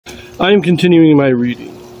I am continuing my reading.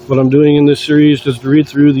 What I'm doing in this series is to read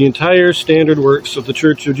through the entire standard works of the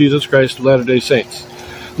Church of Jesus Christ of Latter-day Saints.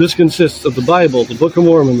 This consists of the Bible, the Book of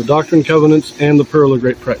Mormon, the Doctrine and Covenants, and the Pearl of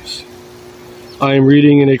Great Price. I am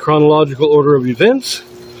reading in a chronological order of events,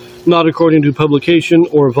 not according to publication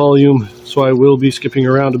or volume, so I will be skipping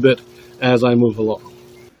around a bit as I move along.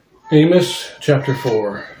 Amos chapter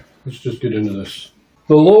 4. Let's just get into this.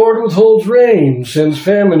 The Lord withholds rain, sends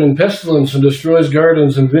famine and pestilence, and destroys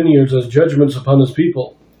gardens and vineyards as judgments upon his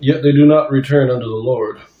people. Yet they do not return unto the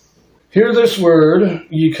Lord. Hear this word,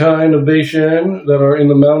 ye kine of Bashan, that are in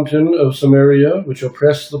the mountain of Samaria, which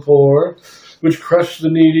oppress the poor, which crush the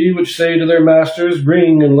needy, which say to their masters,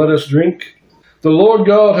 Bring and let us drink. The Lord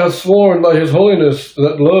God hath sworn by his holiness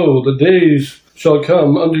that, lo, the days shall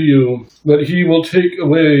come unto you, that he will take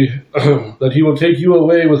you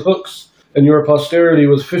away with hooks, and your posterity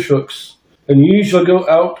with fishhooks. And ye shall go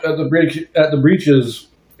out at the breaches,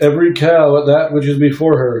 every cow at that which is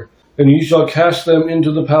before her, and ye shall cast them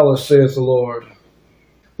into the palace, saith the Lord.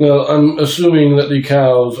 Now, I'm assuming that the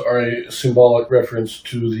cows are a symbolic reference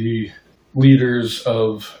to the leaders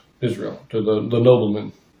of Israel, to the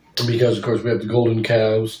noblemen, because, of course, we have the golden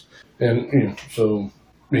calves, and, so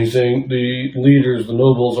he's saying the leaders, the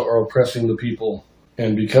nobles, are oppressing the people,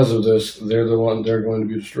 and because of this, they're going to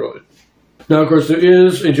be destroyed. Now, of course, there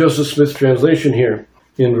is a Joseph Smith translation here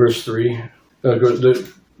in verse 3.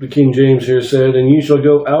 The King James here said, And ye shall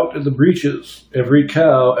go out at the breaches, every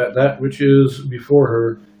cow at that which is before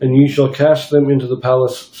her, and ye shall cast them into the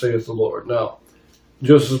palace, saith the Lord. Now,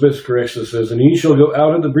 Joseph Smith corrects this, says, And ye shall go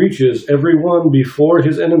out at the breaches, every one before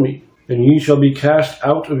his enemy, and ye shall be cast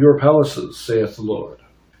out of your palaces, saith the Lord.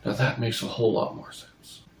 Now that makes a whole lot more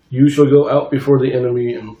sense. You shall go out before the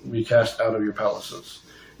enemy and be cast out of your palaces.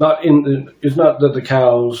 It's not that the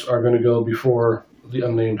cows are going to go before the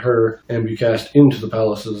unnamed her and be cast into the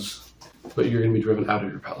palaces, but you're going to be driven out of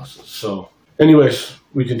your palaces. So, anyways,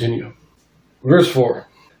 we continue. Verse 4.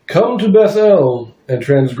 Come to Bethel and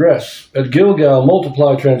transgress. At Gilgal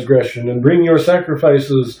multiply transgression, and bring your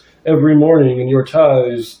sacrifices every morning and your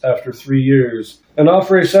tithes after 3 years. And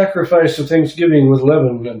offer a sacrifice of thanksgiving with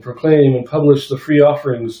leaven, and proclaim and publish the free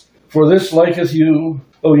offerings. For this liketh you,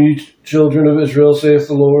 O ye children of Israel, saith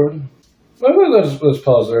the Lord. Let's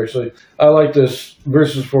pause there, actually. I like this.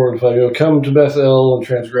 Verses 4 and 5 go, Come to Bethel and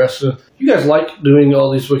transgress. You guys like doing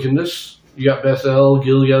all these wickedness. You got Bethel,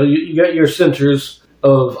 Gilgal. You got your centers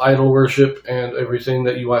of idol worship and everything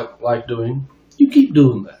that you like doing. You keep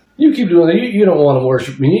doing that. You keep doing that. You don't want to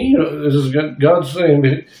worship me. This is God's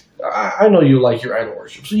saying, I know you like your idol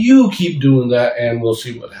worship. So you keep doing that, and we'll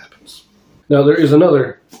see what happens. Now, there is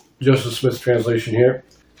another Joseph Smith translation here.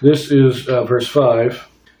 This is verse 5,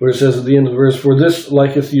 where it says at the end of the verse, For this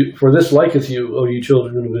liketh you, O ye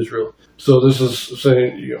children of Israel. So this is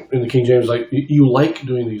saying, in the King James, like, you like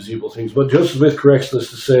doing these evil things. But Joseph Smith corrects this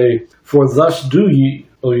to say, For thus do ye,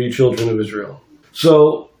 O ye children of Israel.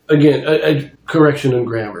 So, again, a correction in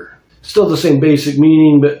grammar. Still the same basic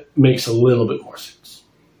meaning, but makes a little bit more sense.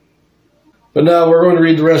 But now we're going to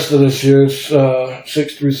read the rest of this here. It's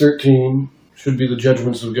 6 through 13. Should be the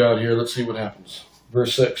judgments of God here. Let's see what happens.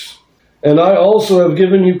 Verse 6. And I also have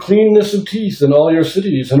given you cleanness of teeth in all your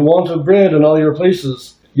cities, and want of bread in all your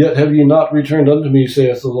places. Yet have ye not returned unto me,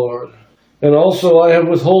 saith the Lord. And also I have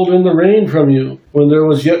withholden the rain from you, when there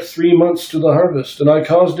was yet 3 months to the harvest. And I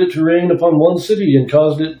caused it to rain upon one city, and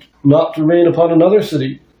caused it not to rain upon another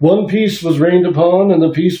city. One piece was rained upon, and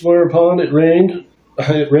the piece whereupon it rained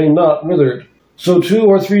not withered. So 2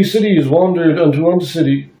 or 3 cities wandered unto one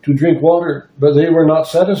city to drink water, but they were not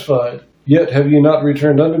satisfied. Yet have ye not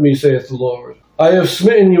returned unto me, saith the Lord. I have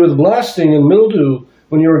smitten you with blasting and mildew,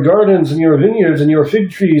 when your gardens and your vineyards and your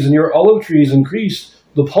fig trees and your olive trees increased.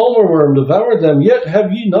 The palmer worm devoured them, yet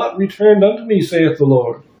have ye not returned unto me, saith the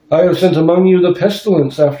Lord. I have sent among you the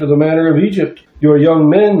pestilence after the manner of Egypt. Your young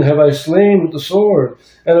men have I slain with the sword,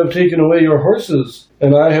 and have taken away your horses.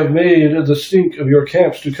 And I have made the stink of your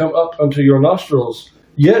camps to come up unto your nostrils.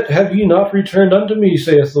 Yet have ye not returned unto me,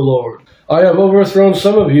 saith the Lord. I have overthrown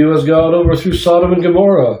some of you as God overthrew Sodom and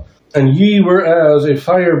Gomorrah, and ye were as a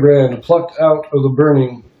firebrand plucked out of the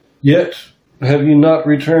burning. Yet have ye not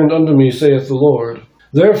returned unto me, saith the Lord.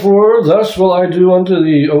 Therefore thus will I do unto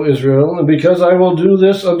thee, O Israel, and because I will do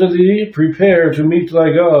this unto thee, prepare to meet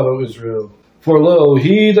thy God, O Israel. For lo,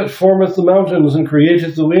 he that formeth the mountains, and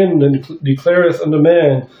createth the wind, and declareth unto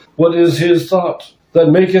man what is his thought,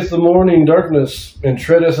 that maketh the morning darkness, and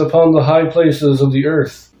treadeth upon the high places of the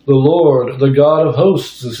earth. The Lord, the God of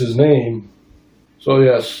hosts, is his name. So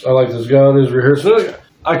yes, I like this. God is rehearsing.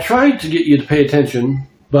 I tried to get you to pay attention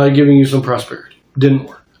by giving you some prosperity. Didn't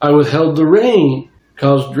work. I withheld the rain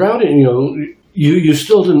caused drowning. You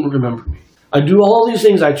still didn't remember me. I do all these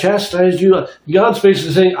things. I chastised you. God's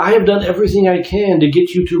basically saying, I have done everything I can to get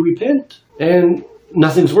you to repent. And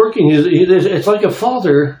nothing's working. It's like a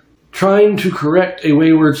father trying to correct a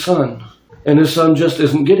wayward son. And his son just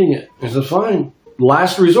isn't getting it. He says, fine.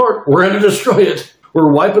 Last resort. We're going to destroy it.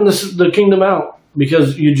 We're wiping the kingdom out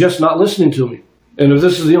because you're just not listening to me. And if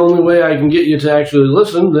this is the only way I can get you to actually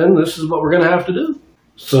listen, then this is what we're going to have to do.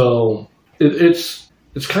 So it's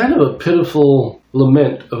kind of a pitiful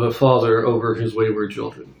lament of a father over his wayward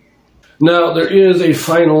children. Now, there is a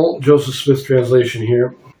final Joseph Smith translation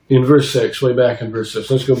here in verse 6, way back in verse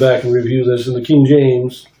 6. Let's go back and review this. In the King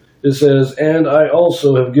James, it says, "And I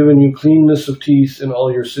also have given you cleanness of teeth in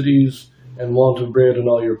all your cities, and want of bread in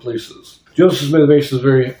all your places." Joseph Smith makes this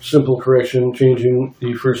very simple correction, changing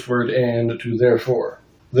the first word "and" to "therefore."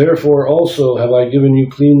 "Therefore also have I given you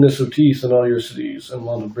cleanness of teeth in all your cities, and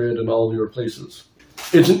want of bread in all your places."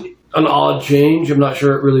 It's an odd change. I'm not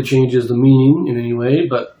sure it really changes the meaning in any way,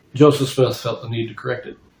 but Joseph Smith felt the need to correct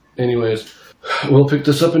it. Anyways, we'll pick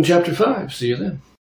this up in chapter 5. See you then.